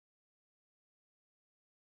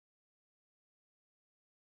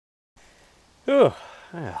Oh,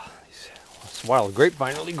 yeah. This wild grape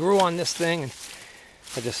finally grew on this thing, and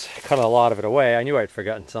I just cut a lot of it away. I knew I'd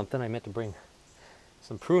forgotten something. I meant to bring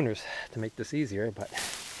some pruners to make this easier, but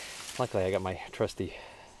luckily I got my trusty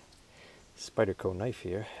Spyderco knife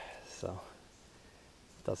here, so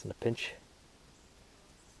it doesn't a pinch.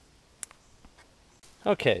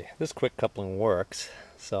 Okay, this quick coupling works,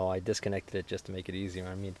 so I disconnected it just to make it easier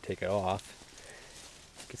on me to take it off.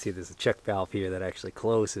 You can see there's a check valve here that actually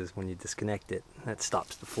closes when you disconnect it. That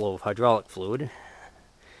stops the flow of hydraulic fluid,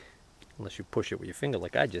 unless you push it with your finger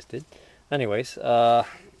like I just did. Anyways, so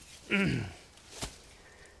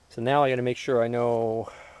now I got to make sure I know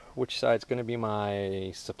which side's going to be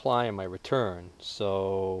my supply and my return.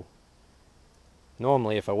 So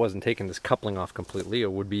normally if I wasn't taking this coupling off completely,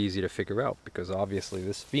 it would be easy to figure out, because obviously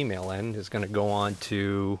this female end is going to go on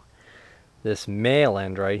to this male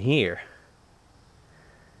end right here.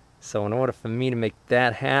 So in order for me to make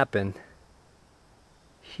that happen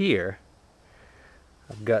here,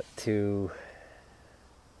 I've got to,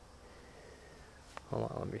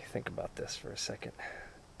 hold on, let me think about this for a second.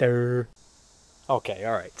 There. Okay,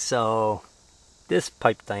 alright, so this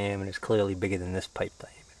pipe diameter is clearly bigger than this pipe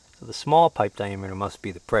diameter. So the small pipe diameter must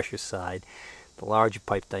be the pressure side, the larger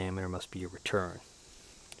pipe diameter must be your return.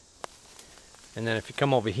 And then if you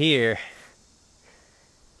come over here,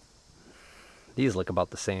 these look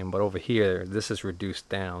about the same, but over here this is reduced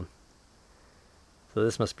down. So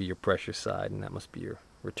this must be your pressure side and that must be your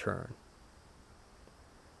return.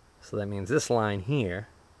 So that means this line here,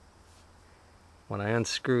 when I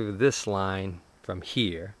unscrew this line from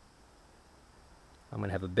here, I'm going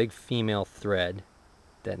to have a big female thread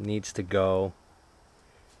that needs to go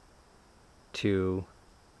to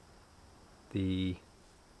the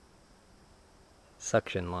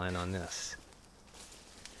suction line on this.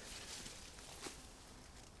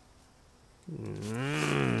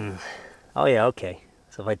 Oh yeah, okay.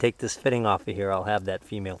 So if I take this fitting off of here, I'll have that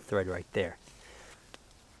female thread right there.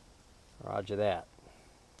 Roger that.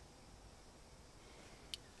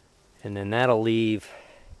 And then that'll leave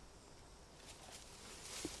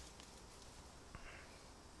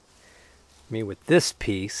me with this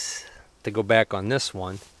piece to go back on this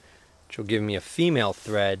one, which will give me a female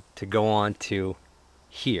thread to go on to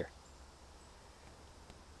here.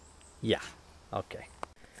 Yeah, okay.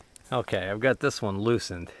 Okay, I've got this one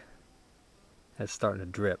loosened. It's starting to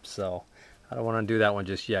drip, so I don't want to do that one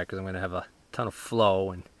just yet because I'm going to have a ton of flow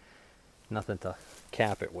and nothing to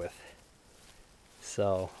cap it with.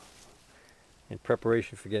 So in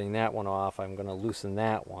preparation for getting that one off, I'm going to loosen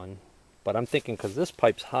that one. But I'm thinking, because this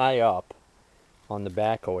pipe's high up on the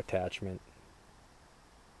backhoe attachment,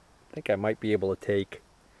 I think I might be able to take,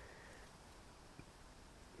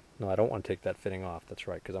 no, I don't want to take that fitting off, that's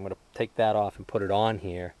right, because I'm going to take that off and put it on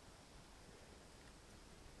here.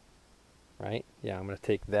 Right? Yeah, I'm going to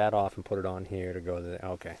take that off and put it on here to go to the,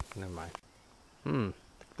 okay, never mind.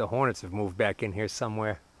 The hornets have moved back in here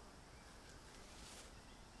somewhere.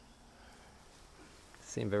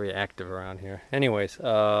 Seem very active around here. Anyways,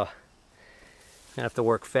 I have to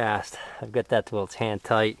work fast. I've got that till it's hand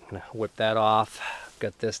tight. I'm gonna whip that off. I've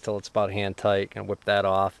got this till it's about hand tight. Gonna whip that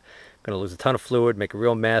off. I'm gonna lose a ton of fluid, make a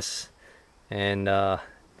real mess, and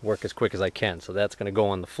work as quick as I can. So that's gonna go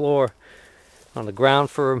on the floor, on the ground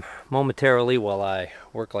for momentarily while I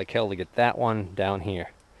work like hell to get that one down here.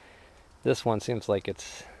 This one seems like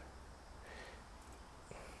it's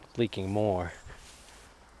leaking more.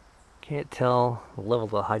 Can't tell the level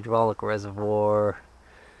of the hydraulic reservoir.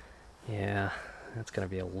 Yeah, that's gonna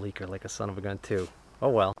be a leaker like a son of a gun too. Oh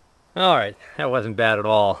well. Alright, that wasn't bad at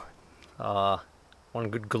all. One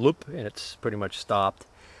good gloop and it's pretty much stopped.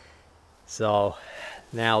 So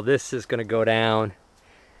now this is gonna go down.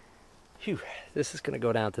 Phew, this is gonna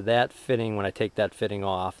go down to that fitting when I take that fitting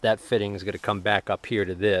off. That fitting is gonna come back up here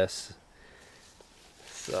to this.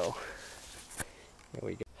 So here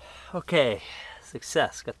we go. Okay,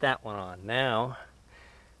 success. Got that one on. Now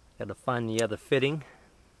gotta find the other fitting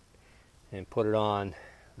and put it on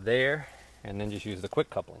there, and then just use the quick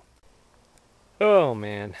coupling. Oh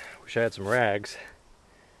man, wish I had some rags.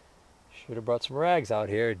 Should have brought some rags out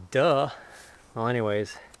here, duh. Well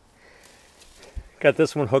anyways, got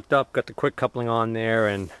this one hooked up, got the quick coupling on there,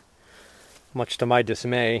 and much to my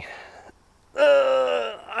dismay,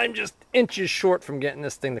 I'm just inches short from getting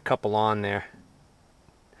this thing to couple on there.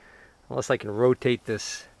 Unless I can rotate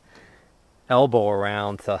this elbow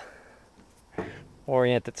around to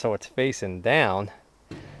orient it so it's facing down,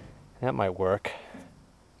 that might work.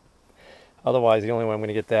 Otherwise, the only way I'm going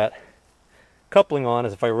to get that coupling on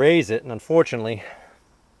is if I raise it, and unfortunately,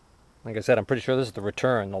 like I said, I'm pretty sure this is the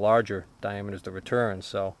return. The larger diameter is the return,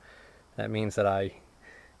 so that means that I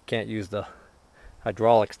can't use the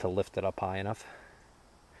hydraulics to lift it up high enough.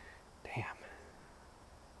 Damn.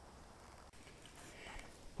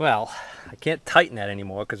 Well, I can't tighten that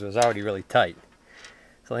anymore because it was already really tight.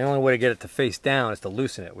 So the only way to get it to face down is to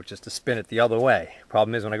loosen it, which is to spin it the other way.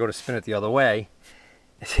 Problem is when I go to spin it the other way,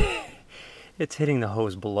 it's hitting the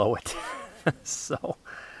hose below it. So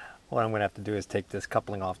what I'm going to have to do is take this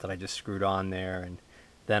coupling off that I just screwed on there, and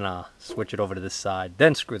then switch it over to this side,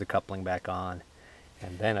 then screw the coupling back on,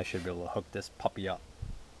 and then I should be able to hook this puppy up.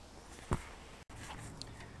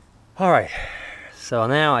 Alright, so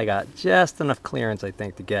now I got just enough clearance, I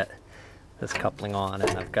think, to get this coupling on,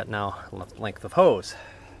 and I've got now enough length of hose.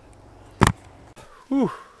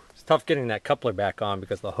 Whew. It's tough getting that coupler back on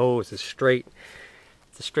because the hose is straight.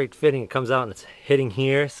 It's a straight fitting. It comes out and it's hitting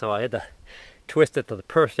here, so I had to twist it to the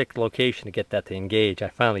perfect location to get that to engage. I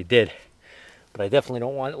finally did, but I definitely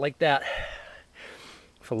don't want it like that.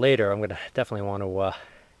 For later, I'm going to definitely want to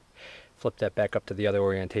flip that back up to the other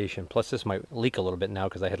orientation. Plus this might leak a little bit now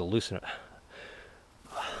because I had to loosen it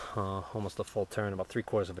almost a full turn, about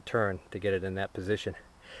 3/4 of a turn to get it in that position.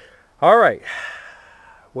 Alright,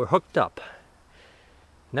 we're hooked up.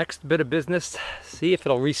 Next bit of business, see if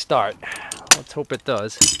it'll restart. Let's hope it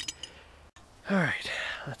does. Alright,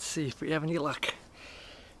 let's see if we have any luck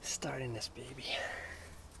starting this baby.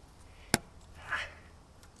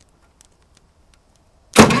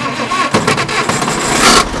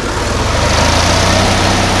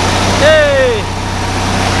 Hey!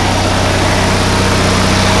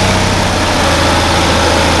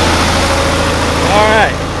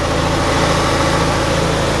 Alright.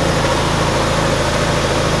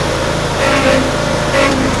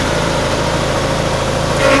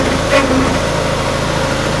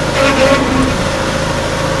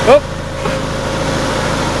 Oh.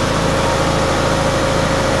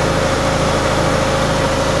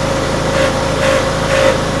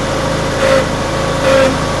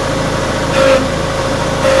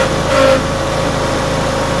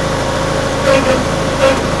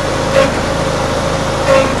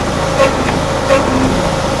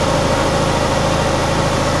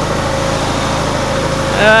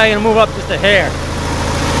 I'm gonna move up just a hair.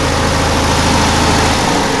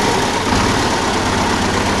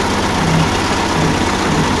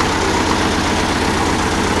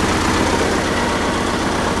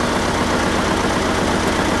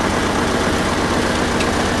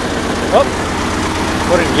 Oh,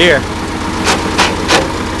 put it in gear.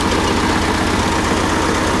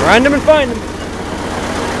 Grind them and find them.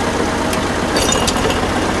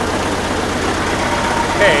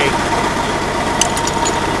 Okay.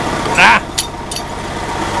 Ah!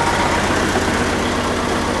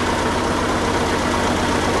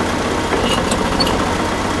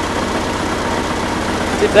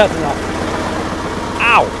 See if that's enough.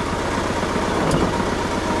 Ow!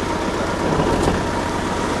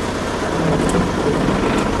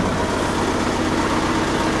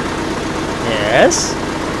 Yes?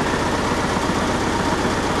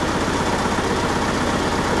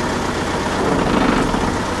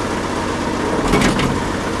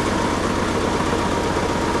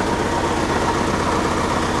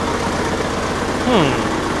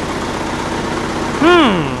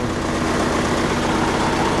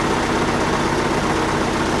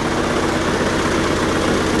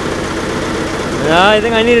 No, I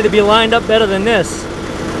think I needed to be lined up better than this.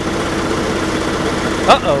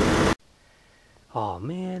 Uh-oh. Oh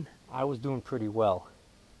man, I was doing pretty well.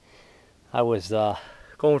 I was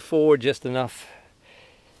going forward just enough,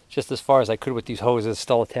 just as far as I could with these hoses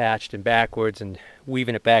still attached, and backwards and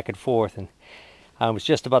weaving it back and forth, and I was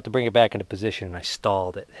just about to bring it back into position and I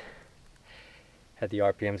stalled it. Had the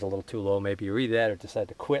RPMs a little too low maybe, or either that or decided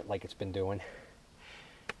to quit like it's been doing.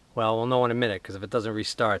 Well, we'll know in a minute, because if it doesn't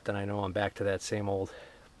restart, then I know I'm back to that same old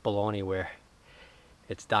baloney where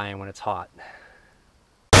it's dying when it's hot.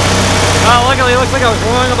 Well, luckily it looks like I was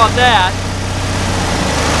wrong about that.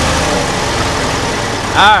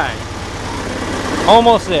 Alright.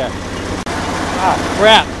 Almost there. Ah,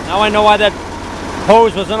 crap. Now I know why that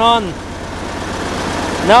hose wasn't on.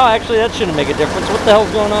 No, actually that shouldn't make a difference. What the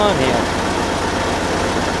hell's going on here?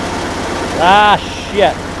 Ah,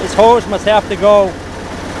 shit. This hose must have to go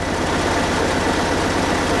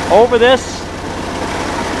over this.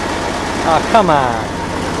 Oh, come on.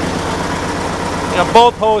 You know,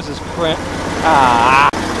 both hoses crimp. Ah.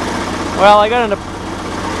 Well, I got the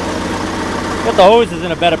hoses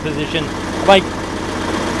in a better position. My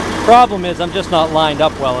problem is I'm just not lined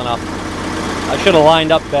up well enough. I should have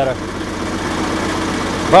lined up better.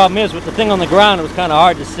 Problem is, with the thing on the ground, it was kind of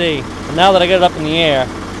hard to see. And now that I get it up in the air,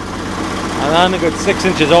 I'm only good 6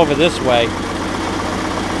 inches over this way.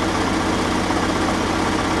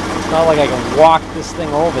 not like I can walk this thing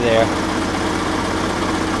over there.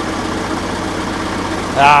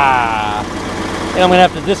 And I'm going to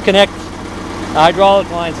have to disconnect the hydraulic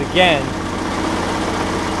lines again,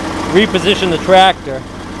 reposition the tractor,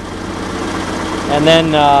 and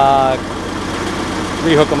then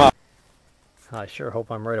rehook them up. I sure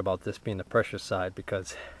hope I'm right about this being the pressure side,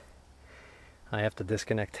 because I have to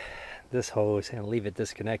disconnect this hose and leave it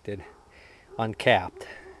disconnected, uncapped.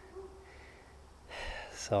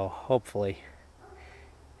 So hopefully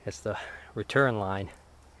it's the return line.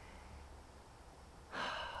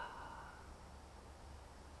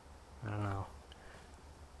 I don't know.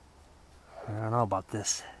 I don't know about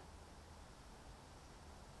this.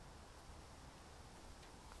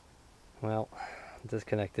 Well,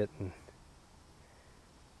 disconnect it and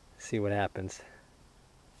see what happens.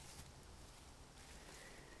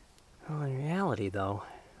 Well, in reality though,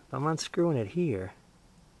 if I'm unscrewing it here,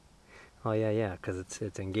 oh yeah, because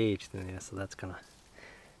it's engaged in there, so that's gonna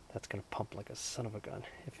pump like a son of a gun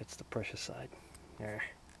if it's the pressure side. There.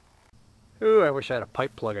 Ooh, I wish I had a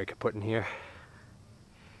pipe plug I could put in here.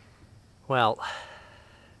 Well,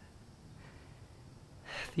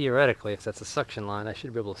 theoretically, if that's a suction line, I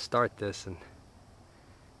should be able to start this and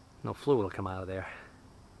no fluid will come out of there.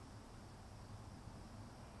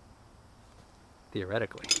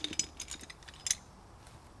 Theoretically.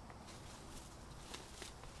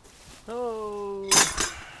 Oh,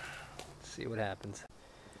 let's see what happens.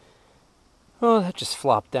 Oh, that just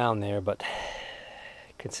flopped down there, but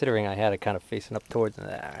considering I had it kind of facing up towards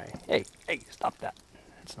that. Hey, stop that.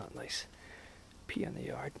 That's not nice. Pee on the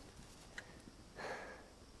yard.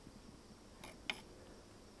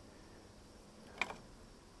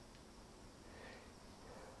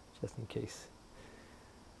 Just in case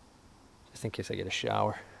I get a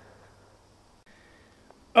shower.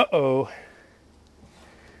 Uh-oh.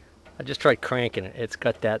 I just tried cranking it. It's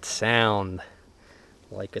got that sound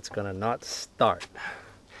like it's gonna not start.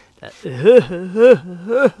 That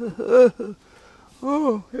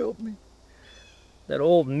oh, help me. That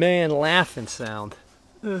old man laughing sound.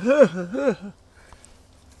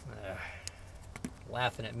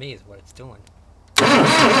 Laughing at me is what it's doing.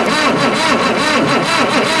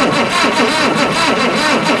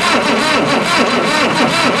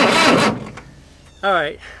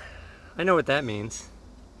 Alright, I know what that means.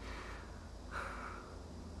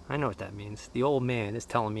 I know what that means. The old man is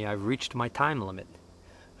telling me I've reached my time limit.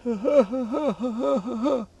 And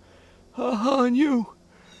you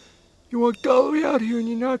walked all the way out here and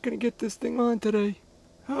you're not going to get this thing on today.